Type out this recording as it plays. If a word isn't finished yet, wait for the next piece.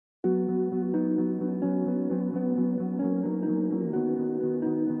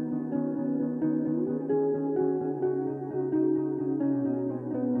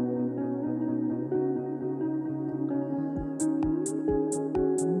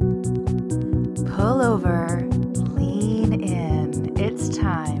Pull over, lean in. It's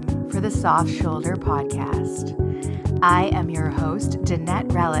time for the Soft Shoulder Podcast. I am your host,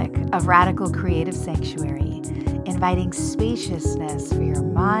 Danette Relic of Radical Creative Sanctuary, inviting spaciousness for your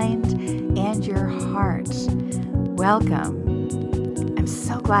mind and your heart. Welcome. I'm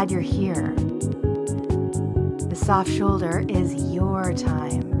so glad you're here. The Soft Shoulder is your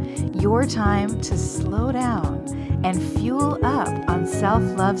time to slow down and fuel up on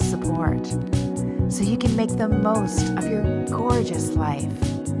self-love support so you can make the most of your gorgeous life.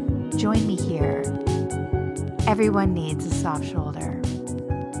 Join me here. Everyone needs a soft shoulder.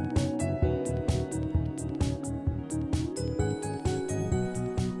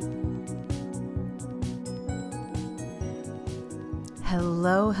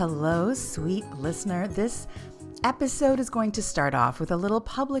 Hello, sweet listener. This episode is going to start off with a little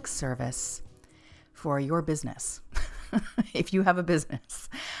public service for your business. If you have a business,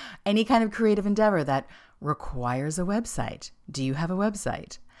 any kind of creative endeavor that requires a website. Do you have a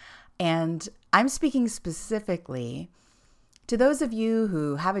website? And I'm speaking specifically to those of you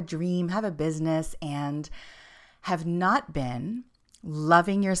who have a dream, have a business, and have not been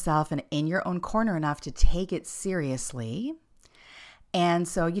loving yourself and in your own corner enough to take it seriously. And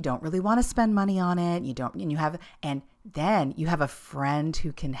so you don't really want to spend money on it. And then you have a friend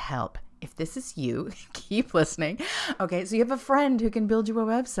who can help. If this is you, keep listening. Okay, so you have a friend who can build you a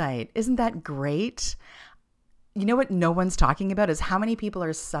website. Isn't that great? You know what no one's talking about is how many people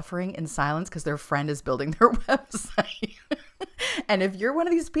are suffering in silence because their friend is building their website. And if you're one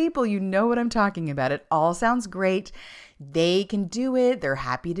of these people, you know what I'm talking about. It all sounds great. They can do it. They're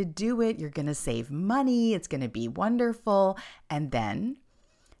happy to do it. You're going to save money. It's going to be wonderful. And then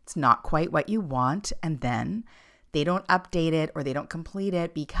it's not quite what you want. And then they don't update it or they don't complete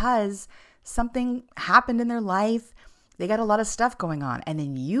it because something happened in their life. They got a lot of stuff going on. And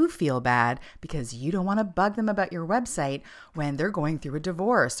then you feel bad because you don't want to bug them about your website when they're going through a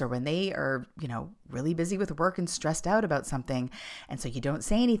divorce or when they are, really busy with work and stressed out about something. And so you don't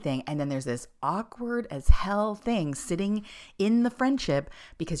say anything. And then there's this awkward as hell thing sitting in the friendship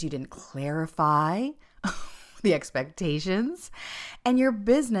because you didn't clarify the expectations. And your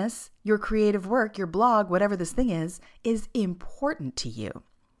business, your creative work, your blog, whatever this thing is important to you.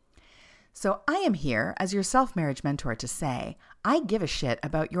 So I am here as your self-marriage mentor to say, I give a shit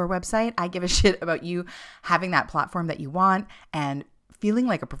about your website. I give a shit about you having that platform that you want and feeling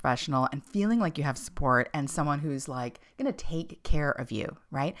like a professional and feeling like you have support and someone who's like going to take care of you,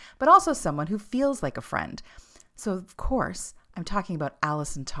 right? But also someone who feels like a friend. So of course, I'm talking about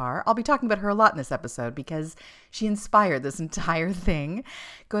Allison Tarr. I'll be talking about her a lot in this episode because she inspired this entire thing.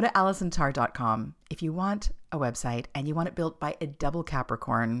 Go to AllisonTarr.com if you want a website and you want it built by a double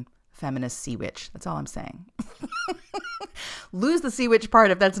Capricorn feminist sea witch. That's all I'm saying. Lose the sea witch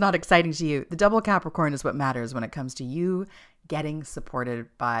part if that's not exciting to you. The double Capricorn is what matters when it comes to you getting supported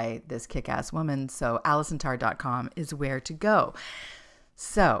by this kick-ass woman. So AllisonTarr.com is where to go.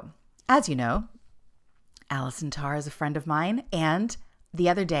 So as you know, Allison Tarr is a friend of mine, and the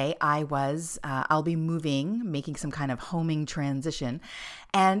other day I'll be making some kind of homing transition,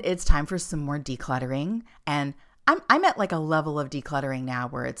 and it's time for some more decluttering. And I'm at like a level of decluttering now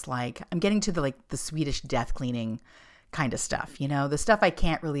where it's like I'm getting to the Swedish death cleaning kind of stuff, the stuff I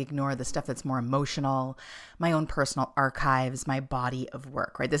can't really ignore, the stuff that's more emotional, my own personal archives, my body of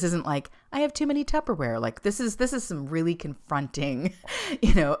work, right? This isn't like I have too many Tupperware. Like this is some really confronting,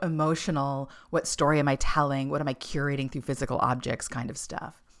 emotional, what story am I telling? What am I curating through physical objects kind of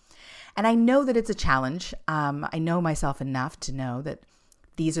stuff. And I know that it's a challenge. I know myself enough to know that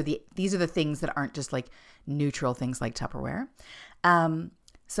these are the things that aren't just like neutral things like Tupperware.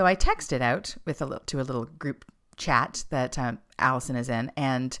 So I texted out to a little group chat that Allison is in,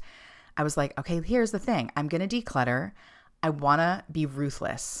 and I was like, okay, here's the thing. I'm going to declutter. I want to be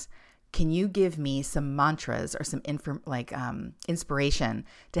ruthless. Can you give me some mantras or some inspiration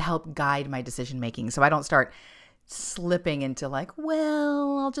to help guide my decision making so I don't start slipping into like,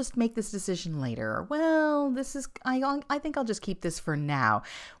 well, I'll just make this decision later. Or, well, I think I'll just keep this for now.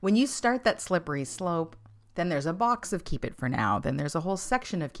 When you start that slippery slope, then there's a box of keep it for now. Then there's a whole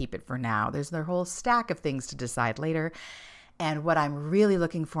section of keep it for now. There's the whole stack of things to decide later. And what I'm really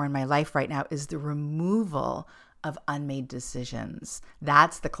looking for in my life right now is the removal of unmade decisions.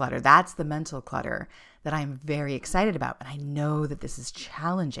 That's the clutter. That's the mental clutter that I'm very excited about. And I know that this is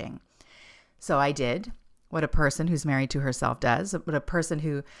challenging. So I did what a person who's married to herself does, what a person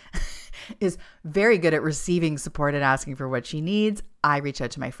who is very good at receiving support and asking for what she needs. I reach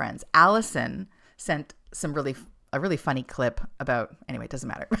out to my friends. Allison sent a really funny clip about, anyway, it doesn't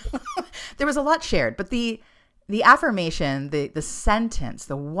matter. There was a lot shared, but the affirmation, the sentence,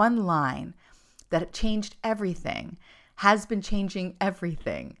 the one line that changed everything, has been changing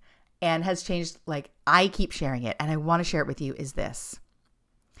everything, and has changed, like, I keep sharing it and I want to share it with you, is this.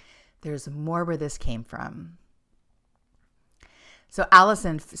 There's more where this came from. So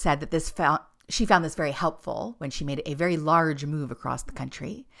Allison said that she found this very helpful when she made a very large move across the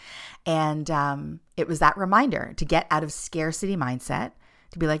country. And it was that reminder to get out of scarcity mindset,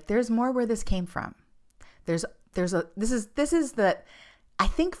 to be like, there's more where this came from. This is the, I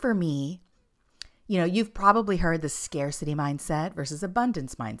think for me, you've probably heard the scarcity mindset versus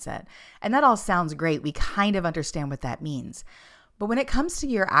abundance mindset. And that all sounds great. We kind of understand what that means. But when it comes to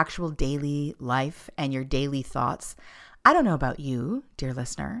your actual daily life and your daily thoughts, I don't know about you, dear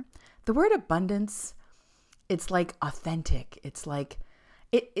listener, the word abundance, it's like authentic. It's like,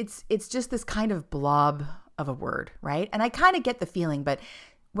 it's just this kind of blob of a word, right? And I kind of get the feeling, but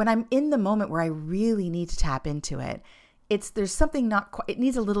when I'm in the moment where I really need to tap into it, there's something not quite, it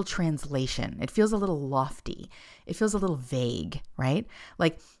needs a little translation. It feels a little lofty. It feels a little vague, right?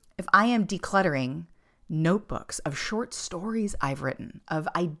 Like if I am decluttering notebooks of short stories I've written, of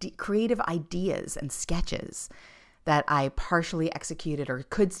creative ideas and sketches that I partially executed or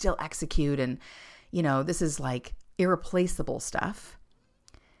could still execute, and, this is like irreplaceable stuff.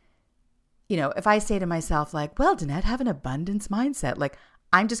 If I say to myself like, well, Danette, have an abundance mindset, like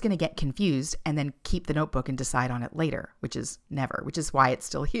I'm just going to get confused and then keep the notebook and decide on it later, which is why it's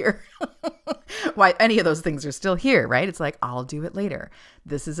still here. Why any of those things are still here, right? It's like, I'll do it later.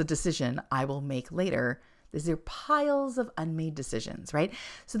 This is a decision I will make later. These are piles of unmade decisions, right?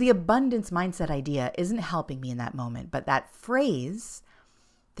 So the abundance mindset idea isn't helping me in that moment, but that phrase,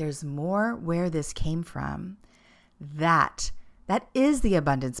 there's more where this came from, that is the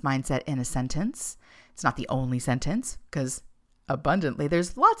abundance mindset in a sentence. It's not the only sentence, because abundantly,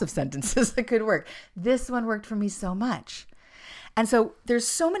 there's lots of sentences that could work. This one worked for me so much. And so there's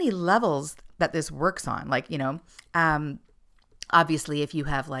so many levels that this works on. Like, obviously if you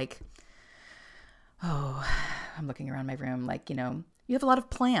have like, I'm looking around my room, like, you have a lot of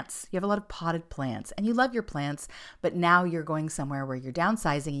plants, you have a lot of potted plants, and you love your plants, but now you're going somewhere where you're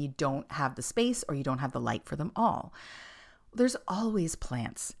downsizing and you don't have the space or you don't have the light for them all. There's always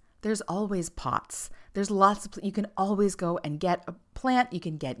plants. There's always pots. There's lots of, you can always go and get a plant. You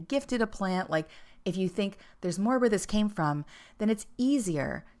can get gifted a plant. Like if you think there's more where this came from, then it's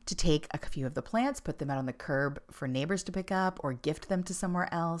easier to take a few of the plants, put them out on the curb for neighbors to pick up, or gift them to somewhere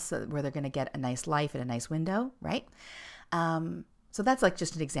else where they're going to get a nice life and a nice window, right? So that's like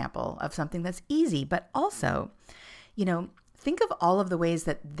just an example of something that's easy, but also, think of all of the ways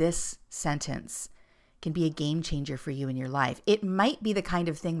that this sentence can be a game changer for you in your life. It might be the kind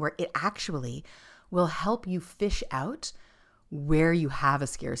of thing where it actually will help you fish out where you have a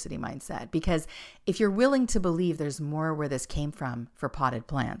scarcity mindset. Because if you're willing to believe there's more where this came from for potted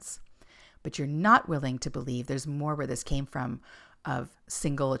plants, but you're not willing to believe there's more where this came from of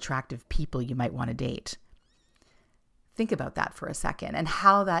single attractive people you might want to date, think about that for a second and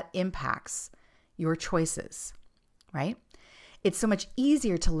how that impacts your choices, right? It's so much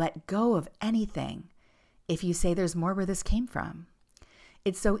easier to let go of anything if you say there's more where this came from.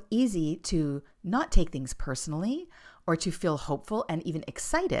 It's so easy to not take things personally or to feel hopeful and even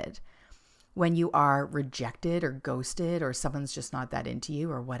excited when you are rejected or ghosted or someone's just not that into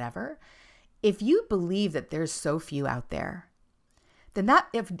you or whatever. If you believe that there's so few out there, then that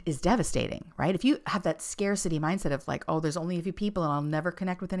is devastating, right? If you have that scarcity mindset of like, oh, there's only a few people and I'll never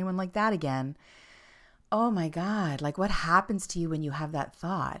connect with anyone like that again. Oh my God, like what happens to you when you have that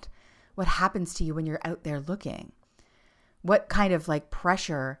thought? What happens to you when you're out there looking? What kind of like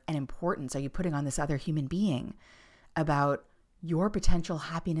pressure and importance are you putting on this other human being about your potential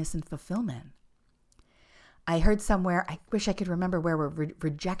happiness and fulfillment? I heard somewhere, I wish I could remember where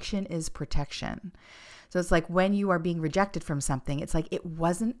rejection is protection. So it's like when you are being rejected from something, it's like it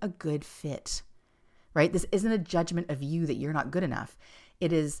wasn't a good fit, right? This isn't a judgment of you that you're not good enough.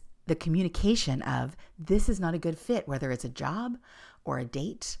 It is the communication of this is not a good fit, whether it's a job or a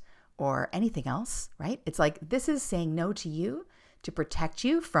date or anything else, right? It's like this is saying no to you to protect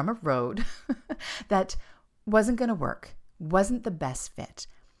you from a road that wasn't going to work, wasn't the best fit.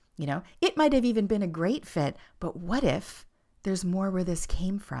 It might have even been a great fit, but what if there's more where this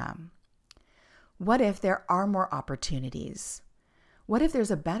came from? What if there are more opportunities? What if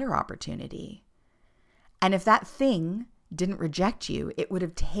there's a better opportunity? And if that thing didn't reject you, it would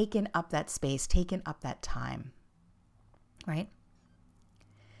have taken up that space, taken up that time, right?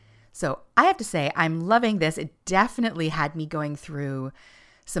 So I have to say, I'm loving this. It definitely had me going through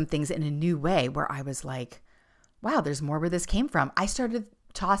some things in a new way where I was like, wow, there's more where this came from. I started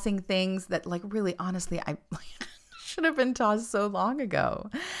tossing things that like really honestly, I should have been tossed so long ago.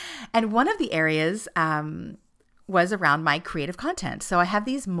 And one of the areas was around my creative content. So I have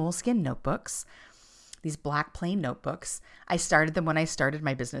these Moleskine notebooks, these black plain notebooks. I started them when I started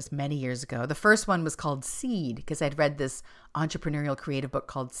my business many years ago. The first one was called Seed because I'd read this entrepreneurial creative book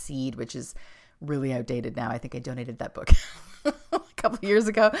called Seed, which is really outdated now. I think I donated that book a couple of years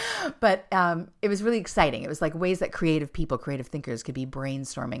ago, but it was really exciting. It was like ways that creative people, creative thinkers could be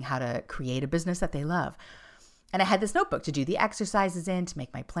brainstorming how to create a business that they love. And I had this notebook to do the exercises in, to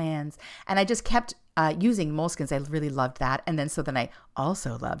make my plans. And I just kept using Moleskines. I really loved that. And then I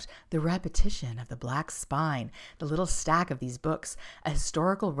also loved the repetition of the black spine, the little stack of these books, a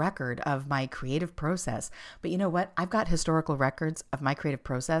historical record of my creative process. But you know what? I've got historical records of my creative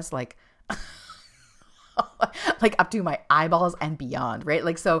process, like up to my eyeballs and beyond, right?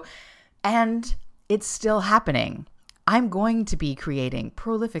 And it's still happening. I'm going to be creating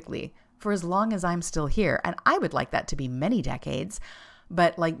prolifically for as long as I'm still here. And I would like that to be many decades.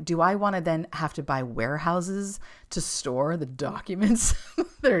 But do I want to then have to buy warehouses to store the documents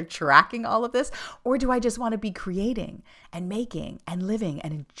that are tracking all of this? Or do I just want to be creating and making and living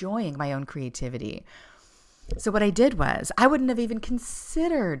and enjoying my own creativity? So what I did was I wouldn't have even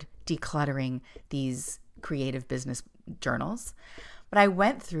considered decluttering these creative business journals, but I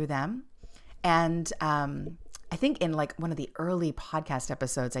went through them. And I think in one of the early podcast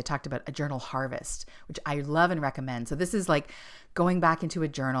episodes, I talked about a journal harvest, which I love and recommend. So this is going back into a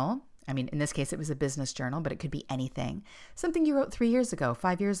journal. I mean, in this case, it was a business journal, but it could be anything. Something you wrote 3 years ago,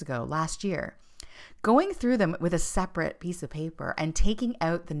 5 years ago, last year. Going through them with a separate piece of paper and taking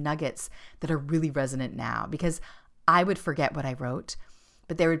out the nuggets that are really resonant now, because I would forget what I wrote,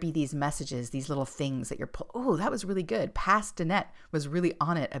 but there would be these messages, these little things that oh, that was really good. Past Danette was really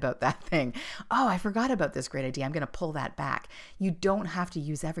on it about that thing. Oh, I forgot about this great idea. I'm going to pull that back. You don't have to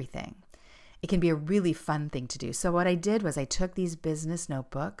use everything. It can be a really fun thing to do. So what I did was I took these business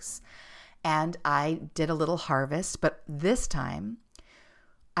notebooks and I did a little harvest, but this time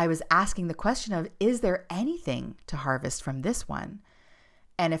I was asking the question of, is there anything to harvest from this one?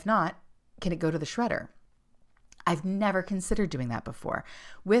 And if not, can it go to the shredder? I've never considered doing that before.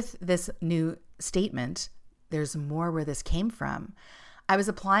 With this new statement, there's more where this came from. I was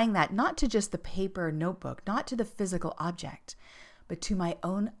applying that not to just the paper notebook, not to the physical object, but to my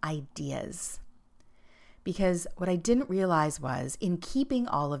own ideas. Because what I didn't realize was, in keeping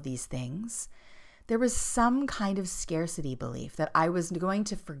all of these things, there was some kind of scarcity belief that I was going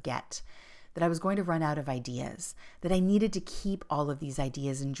to forget, that I was going to run out of ideas, that I needed to keep all of these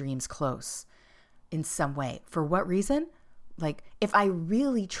ideas and dreams close in some way. For what reason? If I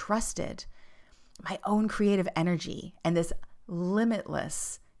really trusted my own creative energy and this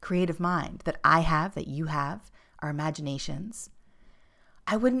limitless creative mind that I have, that you have, our imaginations,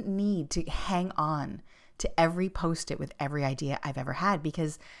 I wouldn't need to hang on to every post-it with every idea I've ever had,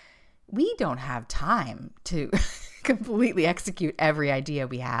 because we don't have time to completely execute every idea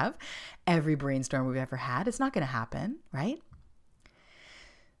we have, every brainstorm we've ever had. It's not going to happen, right?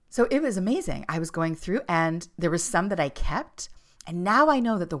 So it was amazing. I was going through and there was some that I kept. And now I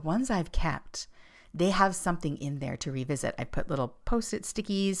know that the ones I've kept, they have something in there to revisit. I put little post-it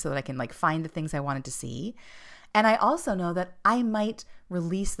stickies so that I can find the things I wanted to see. And I also know that I might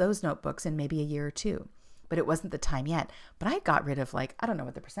release those notebooks in maybe a year or two, but it wasn't the time yet. But I got rid of I don't know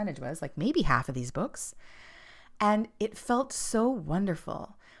what the percentage was, maybe half of these books. And it felt so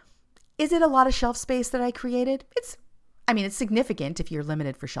wonderful. Is it a lot of shelf space that I created? It's significant if you're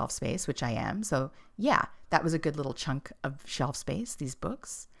limited for shelf space, which I am. So yeah, that was a good little chunk of shelf space, these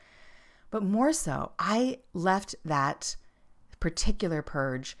books. But more so, I left that particular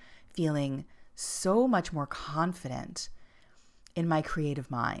purge feeling so much more confident in my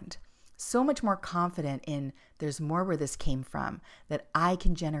creative mind, so much more confident in there's more where this came from, that I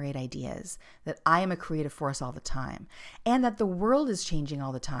can generate ideas, that I am a creative force all the time, and that the world is changing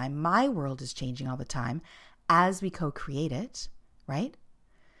all the time. My world is changing all the time as we co-create it, right?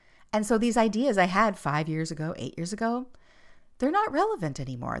 And so these ideas I had 5 years ago, 8 years ago, they're not relevant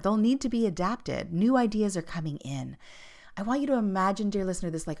anymore. They'll need to be adapted. New ideas are coming in. I want you to imagine, dear listener,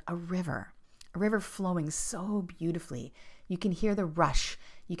 this like a river flowing so beautifully. You can hear the rush.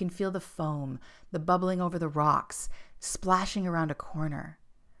 You can feel the foam, the bubbling over the rocks, splashing around a corner.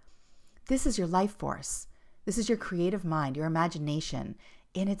 This is your life force. This is your creative mind, your imagination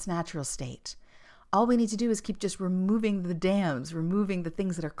in its natural state. All we need to do is keep just removing the dams, removing the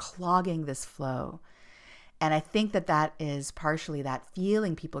things that are clogging this flow. And I think that that is partially that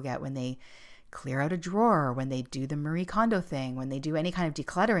feeling people get when they clear out a drawer, when they do the Marie Kondo thing, when they do any kind of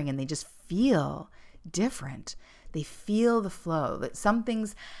decluttering, and they just feel different. They feel the flow, that some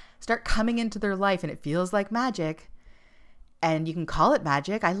things start coming into their life and it feels like magic. And you can call it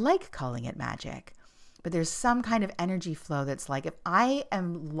magic. I like calling it magic. But there's some kind of energy flow that's like, if I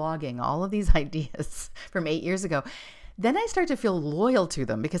am logging all of these ideas from 8 years ago, then I start to feel loyal to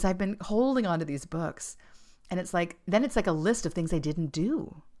them because I've been holding on to these books. And it's like, then it's like a list of things I didn't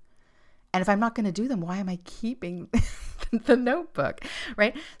do. And if I'm not going to do them, why am I keeping the notebook,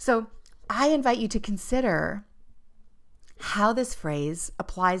 right? So I invite you to consider how this phrase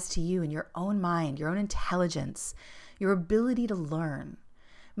applies to you in your own mind, your own intelligence, your ability to learn.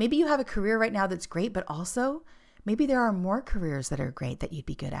 Maybe you have a career right now that's great, but also maybe there are more careers that are great that you'd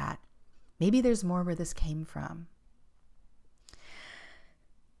be good at. Maybe there's more where this came from.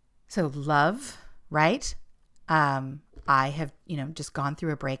 So love, right? I have, just gone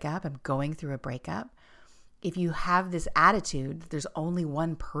through a breakup. I'm going through a breakup. If you have this attitude that there's only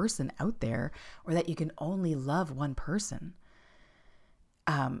one person out there or that you can only love one person,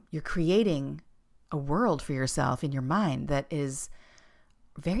 you're creating a world for yourself in your mind that is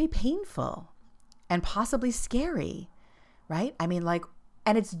very painful and possibly scary, right? I mean,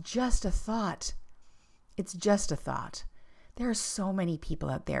 and it's just a thought. It's just a thought. There are so many people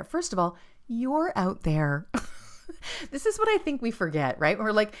out there. First of all, you're out there. This is what I think we forget, right?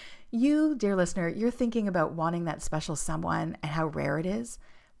 We're like, you, dear listener, you're thinking about wanting that special someone and how rare it is,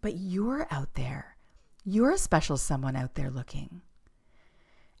 but you're out there. You're a special someone out there looking.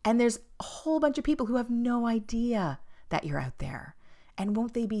 And there's a whole bunch of people who have no idea that you're out there. And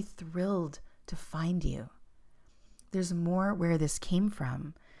won't they be thrilled to find you? There's more where this came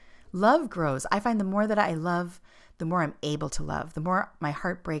from. Love grows. I find the more that I love, the more I'm able to love. The more my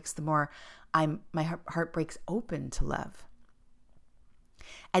heart breaks, the more my heart breaks open to love.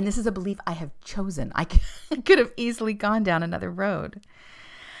 And this is a belief I have chosen. I could have easily gone down another road.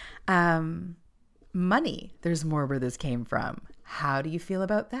 Money, there's more where this came from. How do you feel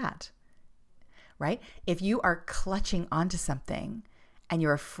about that? Right? If you are clutching onto something and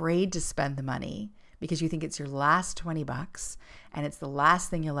you're afraid to spend the money because you think it's your last $20 and it's the last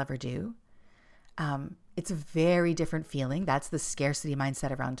thing you'll ever do, it's a very different feeling. That's the scarcity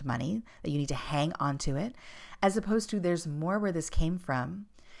mindset around money, that you need to hang on to it, as opposed to there's more where this came from,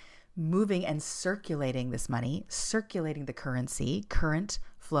 moving and circulating this money, circulating the currency, current,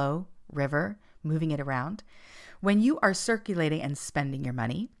 flow, river, moving it around. When you are circulating and spending your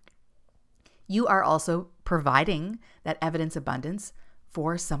money, you are also providing that evidence abundance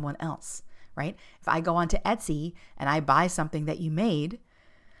for someone else, right? If I go onto Etsy and I buy something that you made,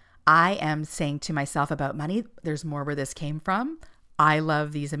 I am saying to myself about money, there's more where this came from. I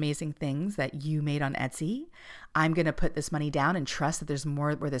love these amazing things that you made on Etsy. I'm going to put this money down and trust that there's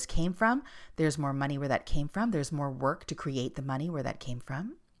more where this came from. There's more money where that came from. There's more work to create the money where that came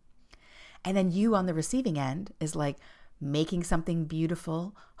from. And then you on the receiving end is like making something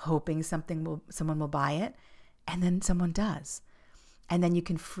beautiful, hoping someone will buy it, and then someone does. And then you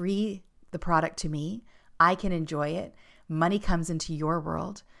can free the product to me. I can enjoy it. Money comes into your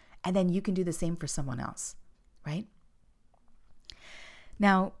world, and then you can do the same for someone else, right?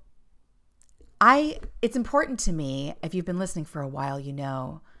 Now, it's important to me, if you've been listening for a while, you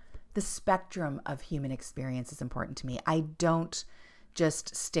know, the spectrum of human experience is important to me. I don't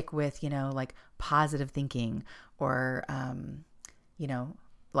just stick with, like positive thinking or,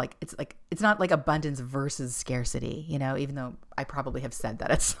 it's not like abundance versus scarcity, even though I probably have said that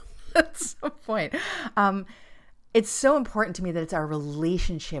at some point. It's so important to me that it's our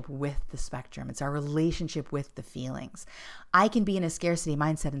relationship with the spectrum. It's our relationship with the feelings. I can be in a scarcity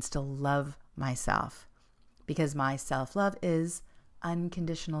mindset and still love myself because my self-love is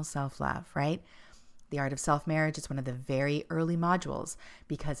unconditional self-love, right? The Art of Self-Marriage is one of the very early modules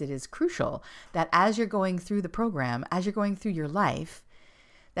because it is crucial that as you're going through the program, as you're going through your life,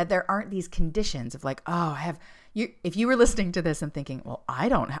 that there aren't these conditions of like, if you were listening to this and thinking, well,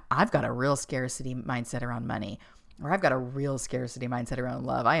 I've got a real scarcity mindset around money, or I've got a real scarcity mindset around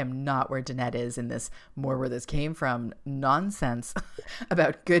love. I am not where Danette is in this more where this came from nonsense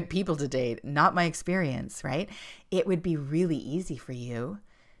about good people to date, not my experience, right? It would be really easy for you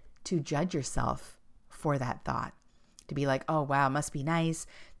to judge yourself for that thought, to be like, oh, wow, must be nice.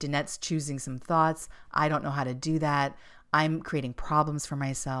 Danette's choosing some thoughts. I don't know how to do that. I'm creating problems for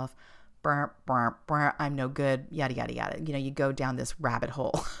myself. I'm no good, yada, yada, yada. You go down this rabbit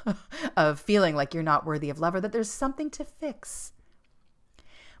hole of feeling like you're not worthy of love or that there's something to fix.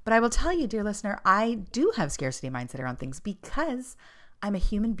 But I will tell you, dear listener, I do have scarcity mindset around things because I'm a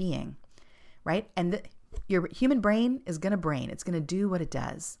human being, right? And your human brain is going to brain. It's going to do what it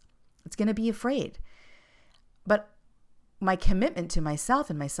does. It's going to be afraid. But my commitment to myself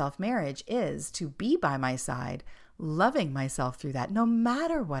and my self-marriage is to be by my side, loving myself through that, no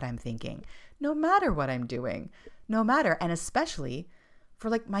matter what I'm thinking, no matter what I'm doing, no matter, and especially for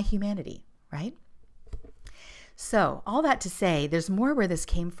like my humanity, right? So all that to say, there's more where this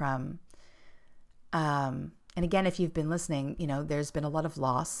came from. And again, if you've been listening, there's been a lot of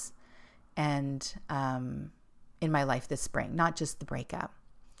loss and in my life this spring, not just the breakup.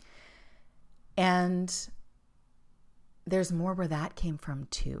 And there's more where that came from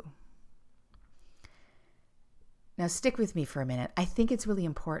too. Now stick with me for a minute. I think it's really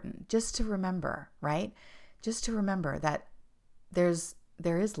important just to remember, right? Just to remember that there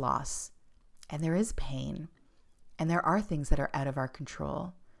is loss and there is pain and there are things that are out of our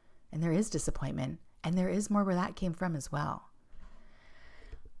control and there is disappointment and there is more where that came from as well.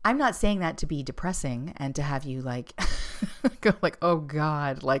 I'm not saying that to be depressing and to have you like go like, oh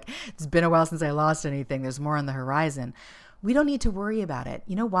God, like it's been a while since I lost anything. There's more on the horizon. We don't need to worry about it.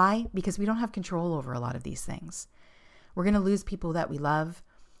 You know why? Because we don't have control over a lot of these things. We're going to lose people that we love.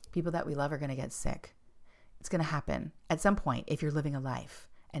 People that we love are going to get sick. It's going to happen at some point if you're living a life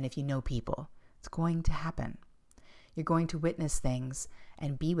and if you know people. It's going to happen. You're going to witness things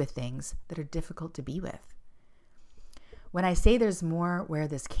and be with things that are difficult to be with. When I say there's more where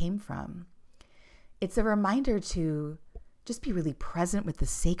this came from, it's a reminder to just be really present with the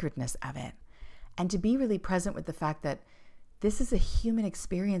sacredness of it and to be really present with the fact that this is a human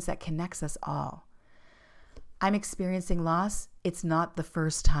experience that connects us all. I'm experiencing loss. It's not the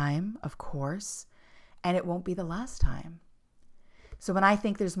first time, of course, and it won't be the last time. So when I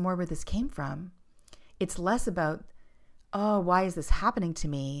think there's more where this came from, it's less about, oh, why is this happening to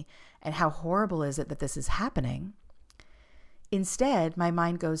me? And how horrible is it that this is happening? Instead, my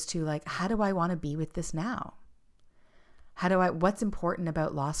mind goes to like, how do I want to be with this now? What's important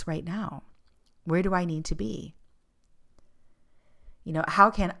about loss right now? Where do I need to be? How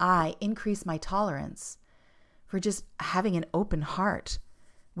can I increase my tolerance for just having an open heart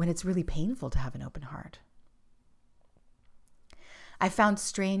when it's really painful to have an open heart? I found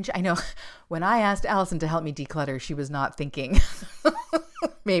strange, I know when I asked Allison to help me declutter, she was not thinking,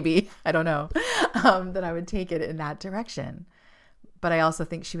 maybe, I don't know, that I would take it in that direction. But I also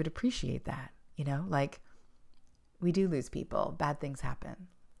think she would appreciate that, like we do lose people, bad things happen,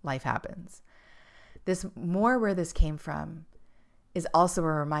 life happens. This more where this came from is also a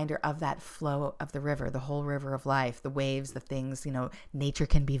reminder of that flow of the river, the whole river of life, the waves, the things, nature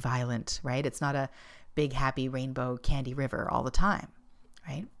can be violent, right? It's not a big, happy rainbow candy river all the time,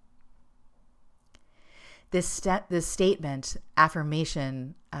 right? This statement,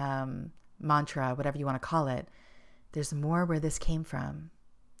 affirmation, mantra, whatever you want to call it, there's more where this came from.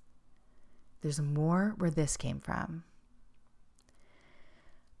 There's more where this came from.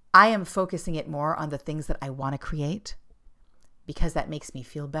 I am focusing it more on the things that I want to create because that makes me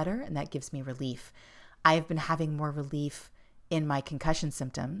feel better and that gives me relief. I have been having more relief in my concussion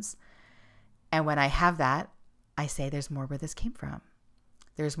symptoms. And when I have that, I say there's more where this came from.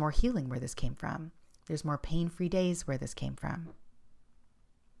 There's more healing where this came from. There's more pain-free days where this came from.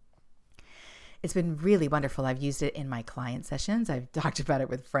 It's been really wonderful. I've used it in my client sessions. I've talked about it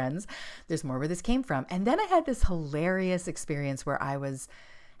with friends. There's more where this came from. And then I had this hilarious experience where I was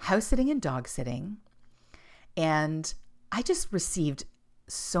house sitting and dog sitting. And I just received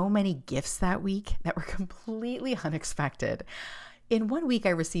so many gifts that week that were completely unexpected. In 1 week,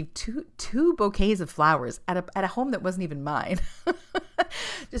 I received two bouquets of flowers at a home that wasn't even mine,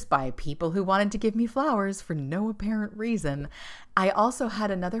 just by people who wanted to give me flowers for no apparent reason. I also had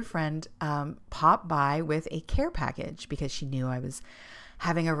another friend pop by with a care package because she knew I was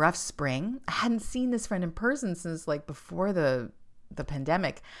having a rough spring. I hadn't seen this friend in person since like before the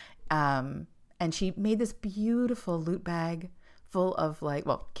pandemic, and she made this beautiful loot bag full of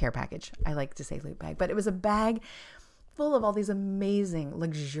care package. I like to say loot bag, but it was a bag full of all these amazing,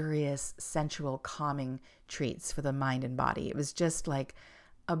 luxurious, sensual, calming treats for the mind and body. It was just like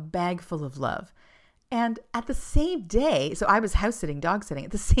a bag full of love. And at the same day, so I was house sitting, dog sitting.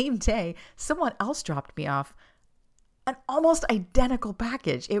 At the same day, someone else dropped me off an almost identical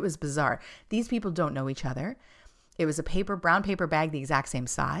package. It was bizarre. These people don't know each other. It was a brown paper bag, the exact same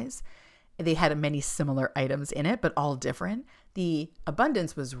size. They had many similar items in it, but all different. The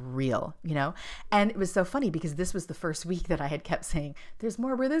abundance was real, and it was so funny because this was the first week that I had kept saying, there's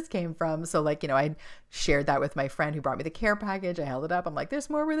more where this came from. So I shared that with my friend who brought me the care package. I held it up. I'm like, there's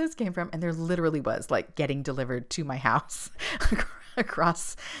more where this came from. And there literally was getting delivered to my house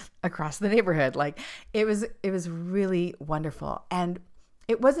across the neighborhood. It was really wonderful. And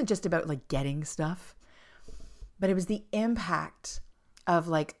it wasn't just about getting stuff, but it was the impact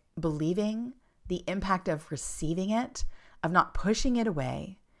of believing, the impact of receiving it, of not pushing it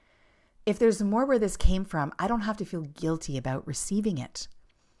away. If there's more where this came from, I don't have to feel guilty about receiving it.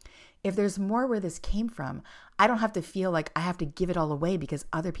 If there's more where this came from, I don't have to feel like I have to give it all away because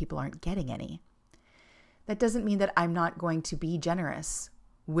other people aren't getting any. That doesn't mean that I'm not going to be generous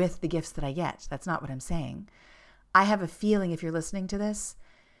with the gifts that I get. That's not what I'm saying. I have a feeling if you're listening to this,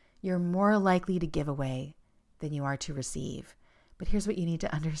 you're more likely to give away than you are to receive. But here's what you need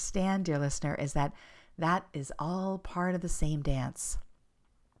to understand, dear listener, is that that is all part of the same dance.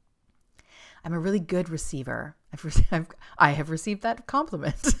 I'm a really good receiver. I have received that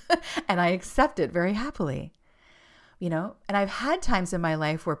compliment and I accept it very happily. And I've had times in my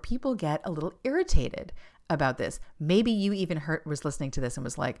life where people get a little irritated about this. Maybe you even was listening to this and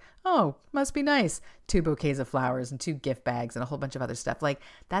was like, oh, must be nice. 2 bouquets of flowers and 2 gift bags and a whole bunch of other stuff. Like,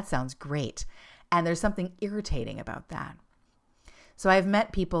 that sounds great. And there's something irritating about that. So I've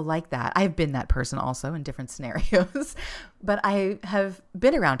met people like that. I've been that person also in different scenarios, but I have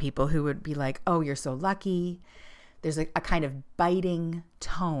been around people who would be like, oh, you're so lucky. There's a kind of biting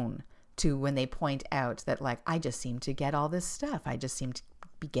tone to when they point out that, like, I just seem to get all this stuff. I just seem to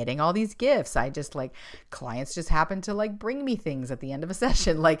be getting all these gifts. I just, like, clients just happen to, like, bring me things at the end of a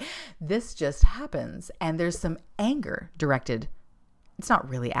session. Like, this just happens. And there's some anger directed. It's not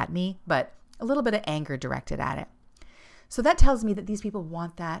really at me, but a little bit of anger directed at it. So that tells me that these people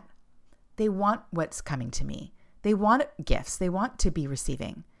want that. They want what's coming to me. They want gifts. They want to be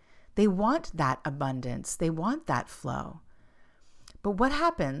receiving. They want that abundance. They want that flow. But what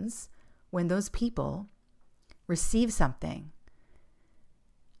happens when those people receive something?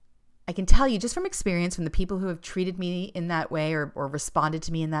 I can tell you just from experience, from the people who have treated me in that way or responded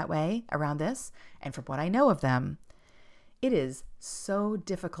to me in that way around this, and from what I know of them, it is so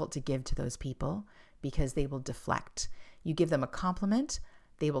difficult to give to those people because they will deflect. You give them a compliment,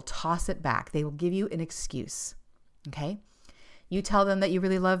 they will toss it back. They will give you an excuse, okay? You tell them that you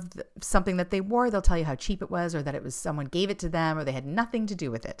really love something that they wore, they'll tell you how cheap it was or that it was someone gave it to them or they had nothing to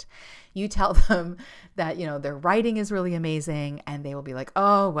do with it. You tell them that, their writing is really amazing and they will be like,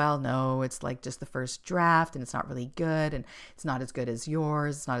 oh, well, no, it's like just the first draft and it's not really good and it's not as good as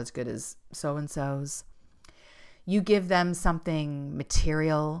yours. It's not as good as so-and-so's. You give them something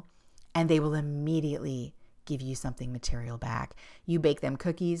material and they will immediately give you something material back. You bake them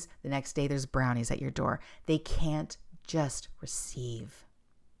cookies, the next day there's brownies at your door. They can't just receive.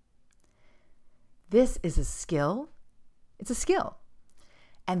 This is a skill. It's a skill.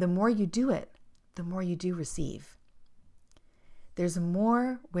 And the more you do it, the more you do receive. There's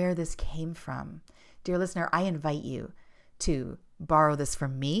more where this came from. Dear listener, I invite you to borrow this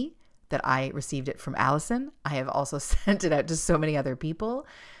from me, that I received it from Allison. I have also sent it out to so many other people.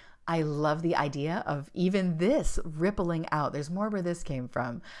 I love the idea of even this rippling out. There's more where this came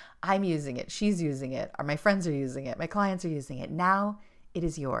from. I'm using it. She's using it. Or my friends are using it. My clients are using it. Now it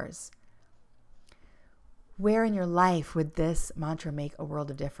is yours. Where in your life would this mantra make a world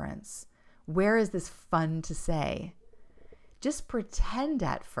of difference? Where is this fun to say? Just pretend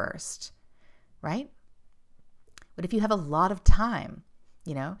at first, right? But if you have a lot of time,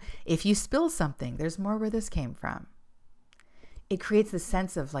 if you spill something, there's more where this came from. It creates this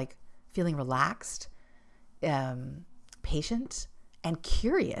sense of like feeling relaxed, patient, and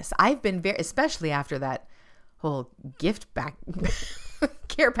curious. I've been especially after that whole gift back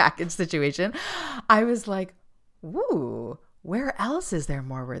care package situation, I was like, woo, where else is there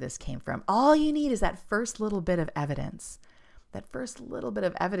more where this came from? All you need is that first little bit of evidence, that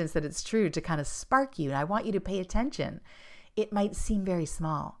it's true to kind of spark you. And I want you to pay attention. It might seem very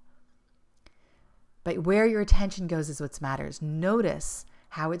small, but where your attention goes is what matters. Notice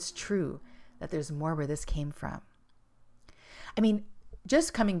how it's true that there's more where this came from. I mean,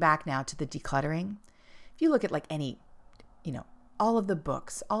 just coming back now to the decluttering, if you look at like any, all of the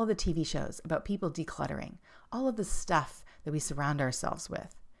books, all of the TV shows about people decluttering, all of the stuff that we surround ourselves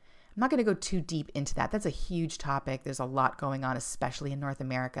with. I'm not going to go too deep into that. That's a huge topic. There's a lot going on, especially in North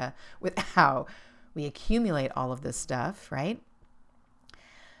America, with how we accumulate all of this stuff, right?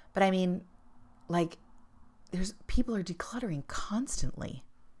 But I mean, like, people are decluttering constantly,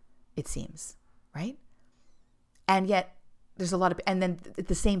 it seems, right? And yet there's a lot of, and then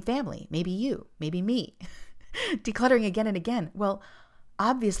the same family, maybe you, maybe me, decluttering again and again. Well,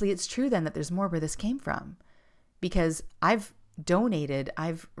 obviously it's true then that there's more where this came from, because I've donated,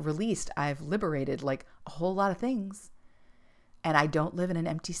 I've released, I've liberated like a whole lot of things, and I don't live in an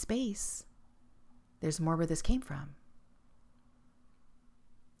empty space. There's more where this came from.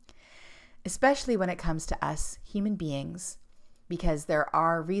 Especially when it comes to us human beings, because there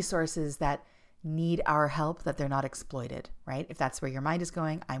are resources that need our help, that they're not exploited, right? If that's where your mind is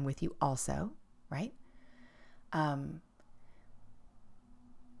going, I'm with you also, right?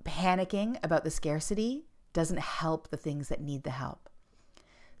 Panicking about the scarcity doesn't help the things that need the help.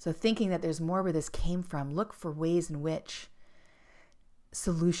 So thinking that there's more where this came from, look for ways in which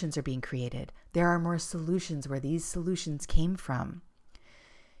solutions are being created. There are more solutions where these solutions came from.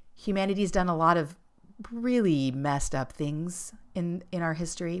 Humanity's done a lot of really messed up things in our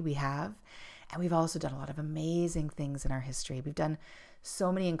history. We have. And we've also done a lot of amazing things in our history. We've done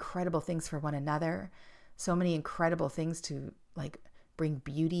so many incredible things for one another, so many incredible things to like bring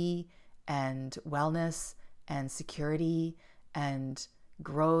beauty and wellness and security and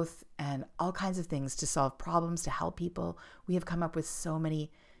growth and all kinds of things to solve problems, to help people. We have come up with so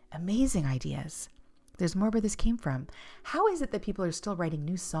many amazing ideas. There's more where this came from. How is it that people are still writing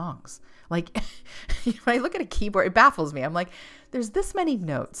new songs? Like, when I look at a keyboard, it baffles me. I'm like, there's this many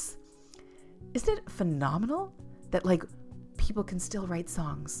notes. Isn't it phenomenal that like people can still write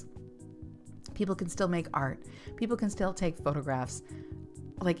songs? People can still make art. People can still take photographs.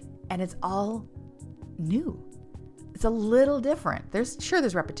 Like, and it's all new. It's a little different.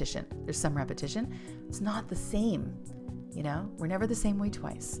 There's repetition. There's some repetition. It's not the same. You know, we're never the same way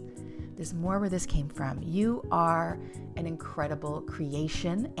twice. There's more where this came from. You are an incredible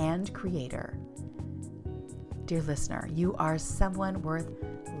creation and creator. Dear listener, you are someone worth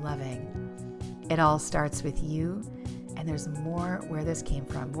loving. It all starts with you, and there's more where this came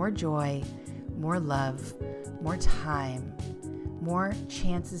from. More joy, more love, more time, more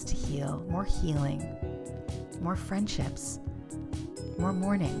chances to heal, more healing, more friendships, more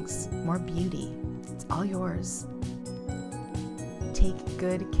mornings, more beauty. It's all yours. Take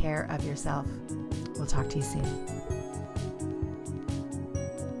good care of yourself. We'll talk to you soon.